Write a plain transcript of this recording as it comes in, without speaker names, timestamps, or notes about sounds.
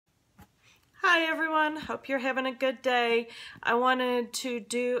Hi everyone, hope you're having a good day. I wanted to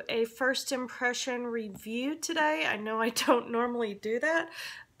do a first impression review today. I know I don't normally do that,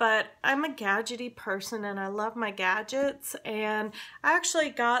 but I'm a gadgety person and I love my gadgets, and I actually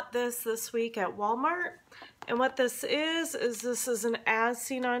got this week at Walmart. And what this is this is an As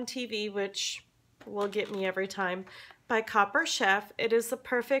Seen on TV, which will get me every time, by Copper Chef. It is the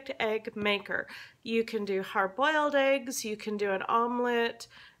perfect egg maker. You can do hard-boiled eggs, you can do an omelet,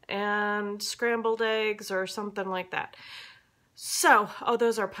 and scrambled eggs or something like that. So, oh,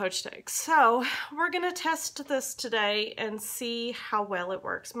 those are poached eggs. So we're gonna test this today and see how well it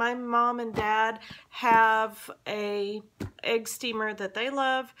works. My mom and dad have a egg steamer that they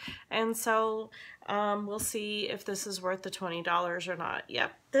love, and so we'll see if this is worth the $20 or not.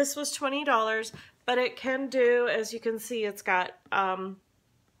 Yep, this was $20, but it can do, as you can see, it's got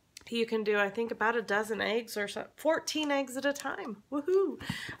you can do, I think, about a dozen eggs or so, 14 eggs at a time. Woohoo!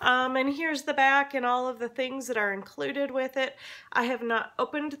 And here's the back and all of the things that are included with it. I have not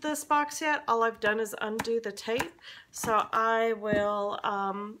opened this box yet. All I've done is undo the tape. So I will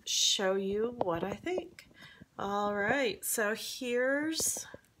show you what I think. All right, so here's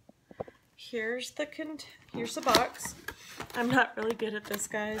the box. I'm not really good at this,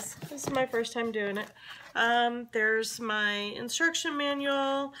 guys. This is my first time doing it. There's my instruction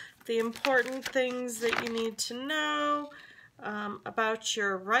manual, the important things that you need to know about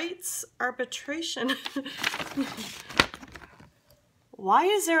your rights, arbitration. Why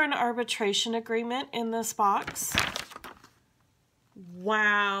is there an arbitration agreement in this box?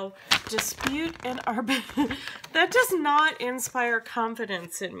 Wow, dispute and arbitration. That does not inspire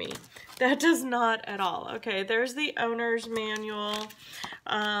confidence in me. That does not at all. Okay, there's the owner's manual.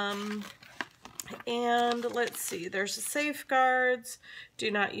 And let's see, there's the safeguards. Do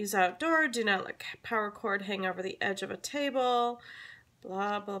not use outdoor. Do not let power cord hang over the edge of a table.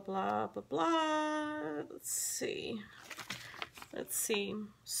 Blah, blah, blah, blah, blah. Let's see.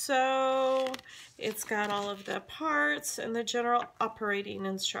 So it's got all of the parts and the general operating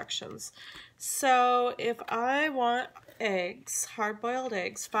instructions. So if I want eggs, hard-boiled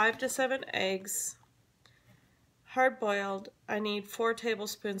eggs, 5 to 7 eggs, hard-boiled, I need 4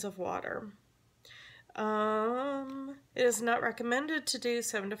 tablespoons of water. It is not recommended to do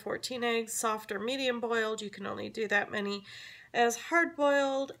 7 to 14 eggs, soft or medium boiled. You can only do that many as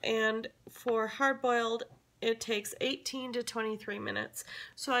hard-boiled, and for hard-boiled, it takes 18 to 23 minutes.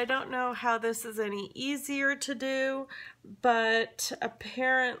 So I don't know how this is any easier to do, but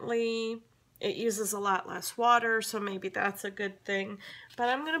apparently it uses a lot less water, so maybe that's a good thing. But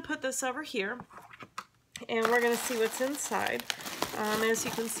I'm going to put this over here, and we're going to see what's inside. As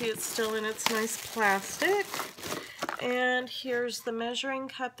you can see, it's still in its nice plastic. And here's the measuring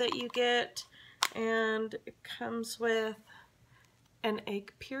cup that you get, and it comes with an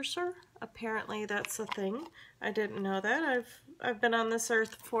egg piercer. Apparently that's a thing. I didn't know that. I've been on this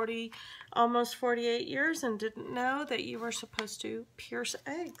earth almost 48 years and didn't know that you were supposed to pierce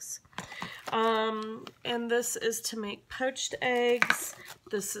eggs. And this is to make poached eggs.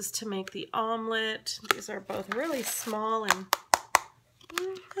 This is to make the omelet. These are both really small, and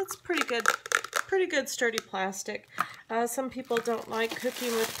that's pretty good sturdy plastic. Some people don't like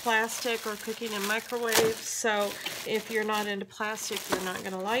cooking with plastic or cooking in microwaves, so if you're not into plastic, you're not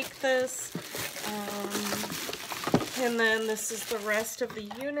going to like this. And then this is the rest of the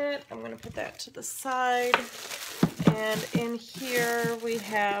unit. I'm going to put that to the side. And in here we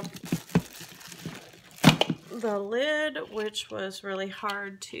have the lid, which was really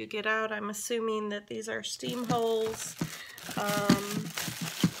hard to get out. I'm assuming that these are steam holes.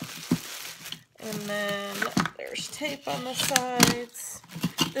 And then there's tape on the sides.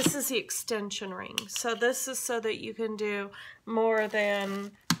 This is the extension ring. So this is so that you can do more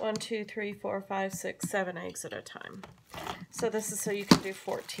than 1, 2, 3, 4, 5, 6, 7 eggs at a time. So this is so you can do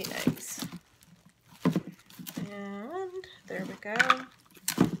 14 eggs. And there we go.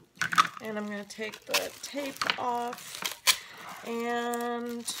 And I'm going to take the tape off.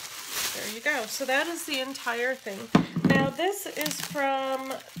 And there you go. So that is the entire thing. Now this is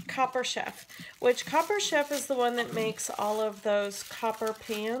from Copper Chef, which Copper Chef is the one that makes all of those copper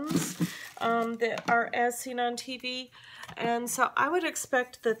pans that are as seen on TV. And so I would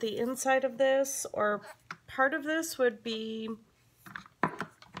expect that the inside of this, or part of this, would be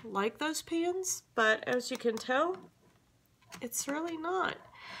like those pans, but as you can tell, it's really not.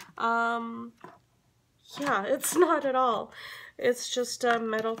 Yeah, it's not at all. It's just a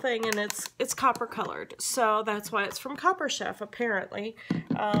metal thing, and it's copper colored, so that's why it's from Copper Chef, apparently.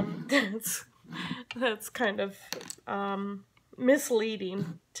 That's kind of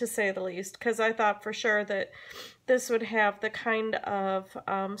misleading, to say the least, because I thought for sure that this would have the kind of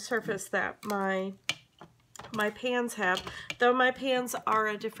surface that my pans have. Though my pans are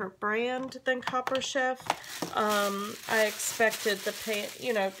a different brand than Copper Chef, I expected the pan,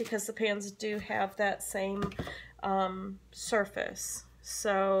 you know, because the pans do have that same surface.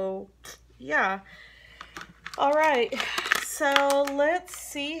 So yeah. All right, so let's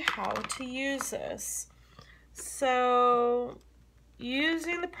see how to use this. So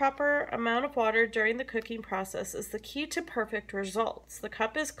using the proper amount of water during the cooking process is the key to perfect results. The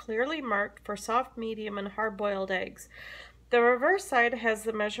cup is clearly marked for soft, medium, and hard-boiled eggs. The reverse side has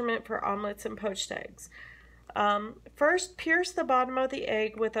the measurement for omelets and poached eggs. First, pierce the bottom of the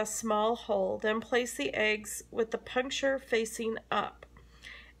egg with a small hole, then place the eggs with the puncture facing up.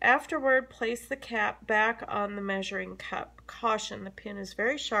 Afterward, place the cap back on the measuring cup. Caution, the pin is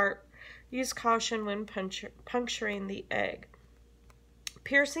very sharp. Use caution when puncturing the egg.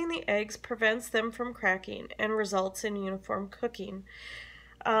 Piercing the eggs prevents them from cracking and results in uniform cooking.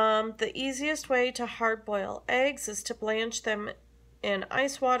 The easiest way to hard-boil eggs is to blanch them in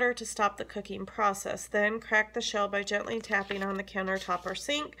ice water to stop the cooking process. Then crack the shell by gently tapping on the countertop or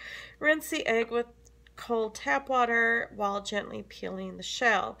sink. Rinse the egg with cold tap water while gently peeling the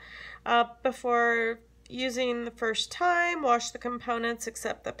shell. Before using the first time, wash the components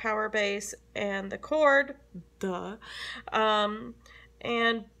except the power base and the cord.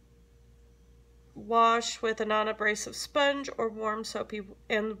 And wash with a non-abrasive sponge or warm soapy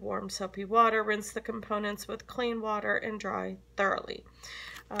water. Rinse the components with clean water and dry thoroughly.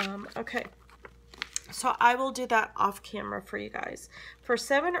 Okay. So I will do that off camera for you guys. For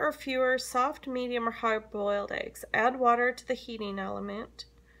 7 or fewer soft, medium, or hard-boiled eggs, add water to the heating element.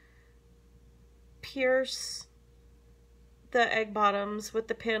 Pierce the egg bottoms with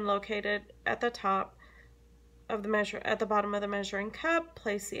the pin located at the top of the at the bottom of the measuring cup.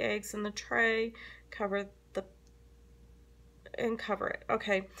 Place the eggs in the tray. Cover it.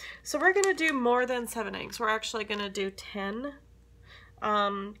 Okay, so we're gonna do more than 7 eggs. We're actually gonna do 10.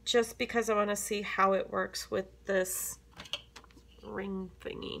 Just because I want to see how it works with this ring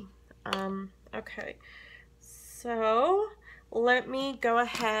thingy. Okay, so let me go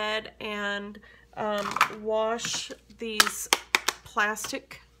ahead and wash these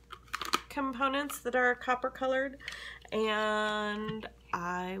plastic components that are copper colored, and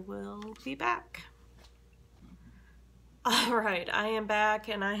I will be back. Alright, I am back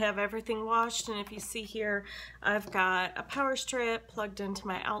and I have everything washed, and if you see here, I've got a power strip plugged into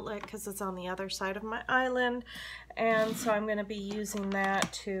my outlet because it's on the other side of my island, and so I'm going to be using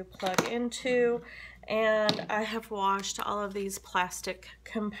that to plug into, and I have washed all of these plastic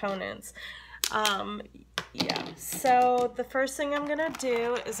components. Yeah, so the first thing I'm gonna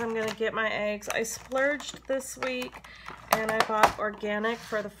do is I'm gonna get my eggs. I splurged this week and I bought organic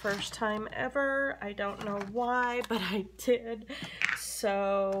for the first time ever. I don't know why, but I did.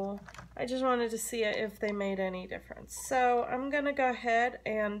 So I just wanted to see if they made any difference. So I'm gonna go ahead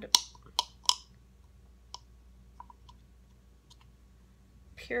and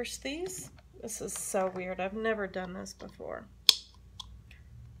pierce these. This is so weird. I've never done this before.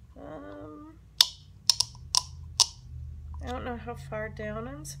 I don't know how far down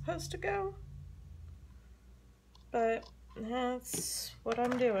I'm supposed to go, but that's what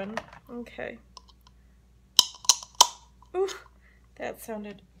I'm doing. Okay. Ooh, that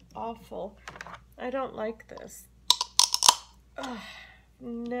sounded awful. I don't like this. Ugh,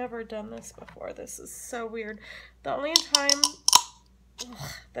 never done this before. This is so weird. The only time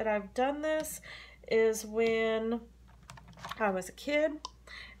that I've done this is when I was a kid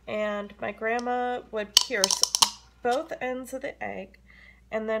and my grandma would pierce both ends of the egg,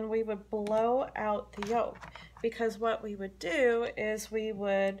 and then we would blow out the yolk, because what we would do is we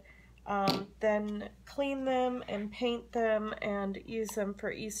would then clean them and paint them and use them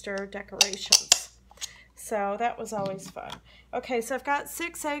for Easter decorations. So that was always fun. Okay, so I've got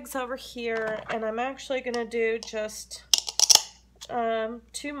 6 eggs over here, and I'm actually going to do just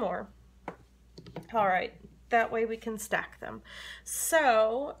 2 more. All right, that way we can stack them.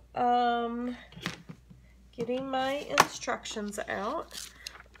 So, getting my instructions out.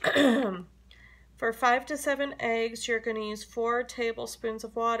 For 5 to 7 eggs, you're going to use 4 tablespoons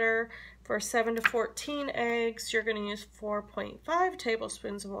of water. For 7 to 14 eggs, you're going to use 4.5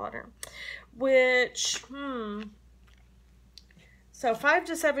 tablespoons of water. Which, so 5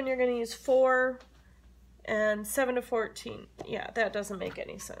 to 7, you're going to use 4, and 7 to 14, yeah, that doesn't make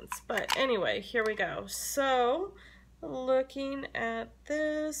any sense. But anyway, here we go. So, looking at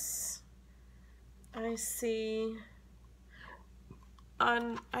this, I see,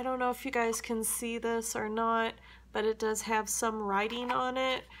 I don't know if you guys can see this or not, but it does have some writing on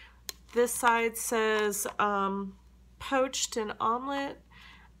it. This side says poached and omelet,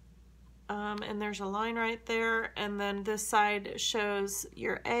 and there's a line right there, and then this side shows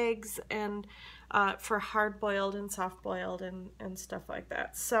your eggs and for hard-boiled and soft-boiled and stuff like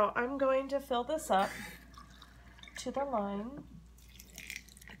that. So I'm going to fill this up to the line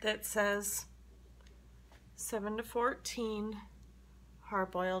that says 7 to 14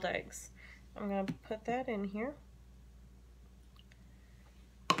 hard-boiled eggs. I'm going to put that in here.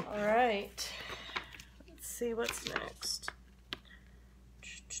 All right, let's see what's next.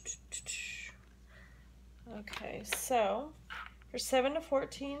 Okay, so for 7 to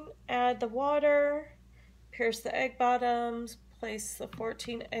 14, add the water, pierce the egg bottoms, place the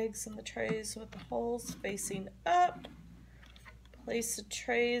 14 eggs in the trays with the holes facing up, place the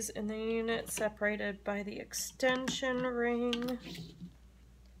trays in the unit separated by the extension ring.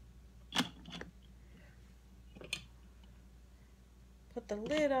 Put the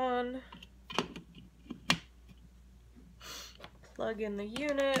lid on, plug in the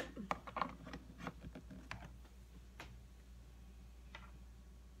unit,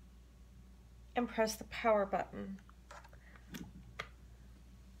 and press the power button.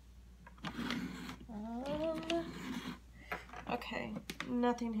 Okay,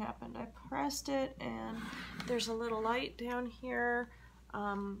 nothing happened. I pressed it and there's a little light down here,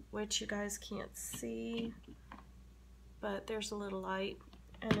 which you guys can't see, but there's a little light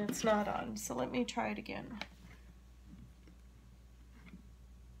and it's not on. So let me try it again.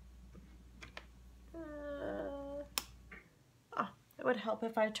 It would help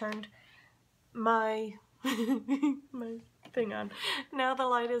if I turned my my thing on. Now the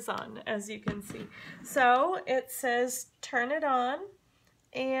light is on, as you can see. So it says turn it on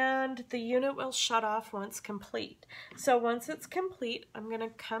and the unit will shut off once complete. So once it's complete, I'm going to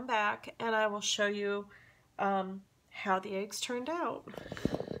come back and I will show you how the eggs turned out.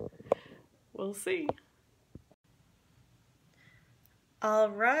 We'll see.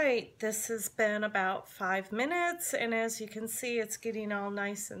 All right, this has been about 5 minutes, and as you can see, it's getting all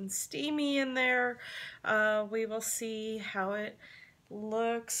nice and steamy in there. We will see how it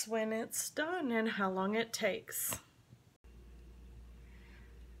looks when it's done and how long it takes.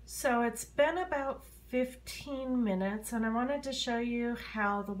 So it's been about 15 minutes, and I wanted to show you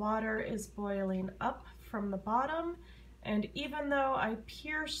how the water is boiling up from the bottom, and even though I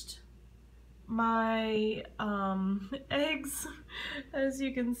pierced my eggs, as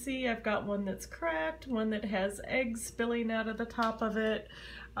you can see, I've got one that's cracked, one that has eggs spilling out of the top of it,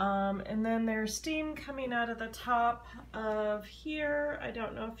 and then there's steam coming out of the top of here. I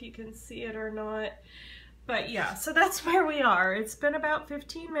don't know if you can see it or not, but yeah, so that's where we are. It's been about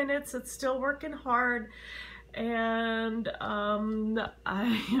 15 minutes. It's still working hard, and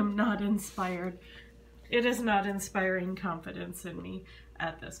I am not inspired. It is not inspiring confidence in me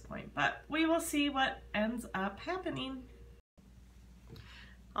at this point, but we will see what ends up happening.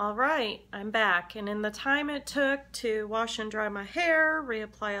 All right, I'm back, and in the time it took to wash and dry my hair,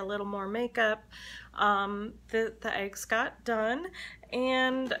 reapply a little more makeup, the eggs got done,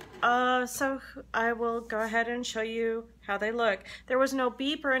 and so I will go ahead and show you how they look. There was no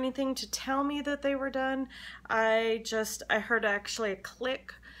beep or anything to tell me that they were done. I heard actually a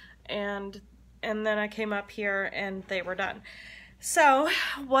click, and then I came up here and they were done. So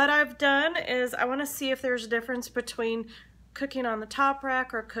what I've done is I want to see if there's a difference between cooking on the top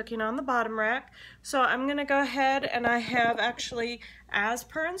rack or cooking on the bottom rack. So I'm going to go ahead, and I have actually, as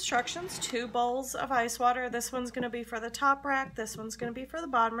per instructions, 2 bowls of ice water. This one's going to be for the top rack, this one's going to be for the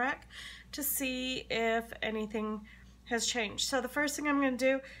bottom rack, to see if anything has changed. So the first thing I'm going to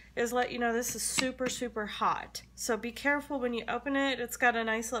do is let you know this is super, super hot. So be careful when you open it. It's got a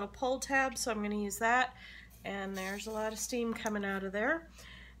nice little pull tab, so I'm going to use that. And there's a lot of steam coming out of there.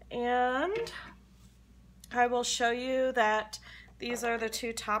 And I will show you that these are the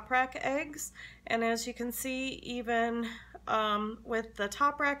 2 top rack eggs. And as you can see, even with the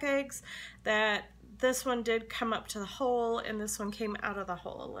top rack eggs, that this one did come up to the hole and this one came out of the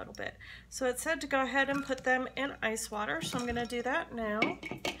hole a little bit. So it said to go ahead and put them in ice water. So I'm going to do that now.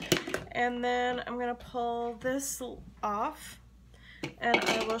 And then I'm going to pull this off and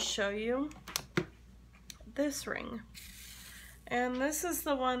I will show you this ring. And this is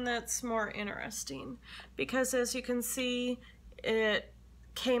the one that's more interesting because, as you can see, it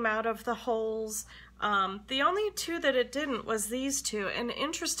came out of the holes. The only 2 that it didn't was these 2, and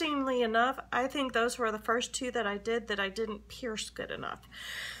interestingly enough, I think those were the first 2 that I didn't pierce good enough.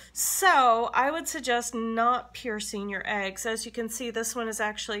 So I would suggest not piercing your eggs. As you can see, this one is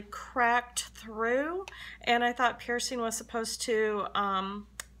actually cracked through, and I thought piercing was supposed to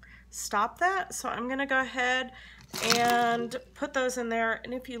stop that. So I'm going to go ahead and put those in there.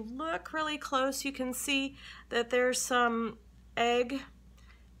 And if you look really close, you can see that there's some egg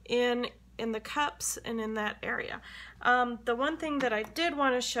in the cups and in that area. The one thing that I did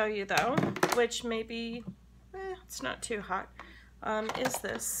want to show you though, which maybe it's not too hot, is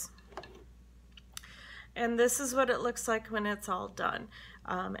this. And this is what it looks like when it's all done.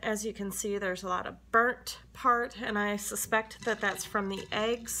 As you can see, there's a lot of burnt part, and I suspect that that's from the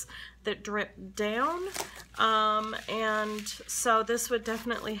eggs that drip down. And so this would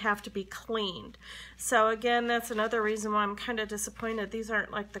definitely have to be cleaned. So again, that's another reason why I'm kind of disappointed these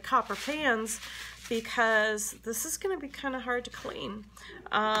aren't like the copper pans, because this is going to be kind of hard to clean.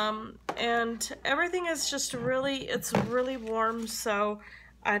 And everything is just really, it's really warm, so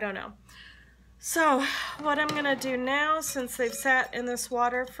I don't know. So what I'm going to do now, since they've sat in this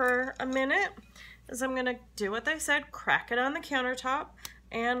water for a minute, is I'm going to do what they said, crack it on the countertop,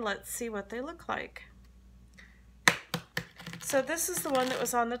 and let's see what they look like. So this is the one that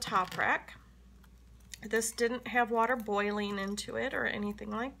was on the top rack. This didn't have water boiling into it or anything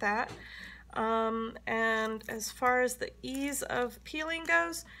like that. And as far as the ease of peeling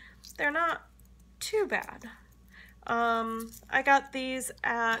goes, they're not too bad. I got these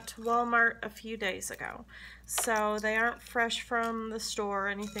at Walmart a few days ago, so they aren't fresh from the store or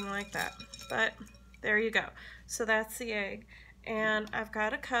anything like that, but there you go. So that's the egg, and I've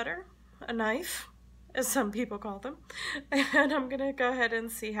got a cutter, a knife, as some people call them, and I'm gonna go ahead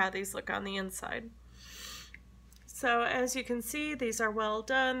and see how these look on the inside. So as you can see, these are well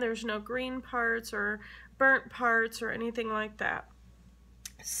done. There's no green parts or burnt parts or anything like that.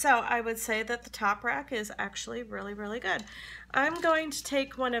 So I would say that the top rack is actually really, really good. I'm going to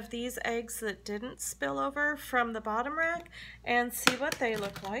take one of these eggs that didn't spill over from the bottom rack and see what they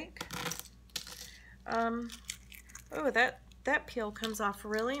look like. Oh, that peel comes off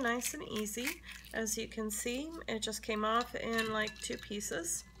really nice and easy. As you can see, it just came off in like 2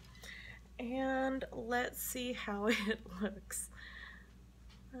 pieces. And let's see how it looks.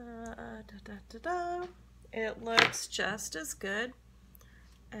 It looks just as good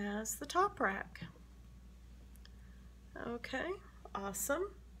as the top rack. Okay,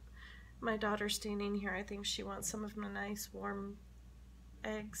 awesome. My daughter's standing here. I think she wants some of my nice warm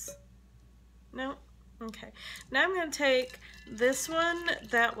eggs. No? Okay. Now I'm going to take this one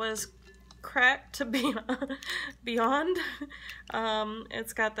that was cracked to beyond.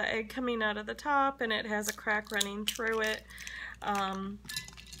 It's got the egg coming out of the top and it has a crack running through it. And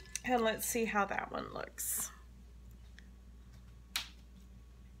let's see how that one looks.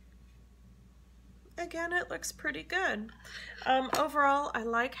 Again, it looks pretty good. Overall, I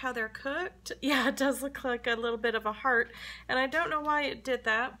like how they're cooked. Yeah, it does look like a little bit of a heart, and I don't know why it did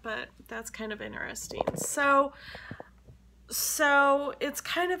that, but that's kind of interesting. So it's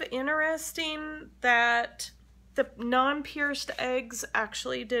kind of interesting that the non-pierced eggs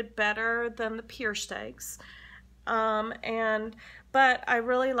actually did better than the pierced eggs. But I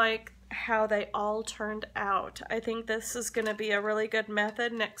really like how they all turned out. I think this is going to be a really good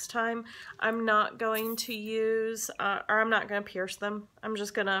method. Next time I'm not going to use, or I'm not going to pierce them. I'm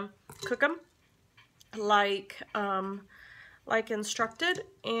just going to cook them like instructed,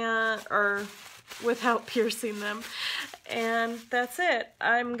 or without piercing them. And that's it.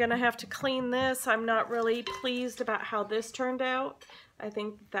 I'm going to have to clean this. I'm not really pleased about how this turned out. I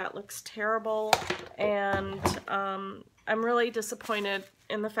think that looks terrible, and I'm really disappointed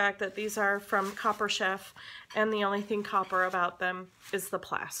in the fact that these are from Copper Chef, and the only thing copper about them is the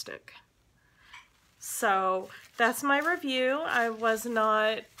plastic. So that's my review. I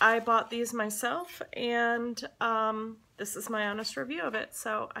bought these myself, and this is my honest review of it.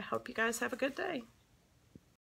 So I hope you guys have a good day.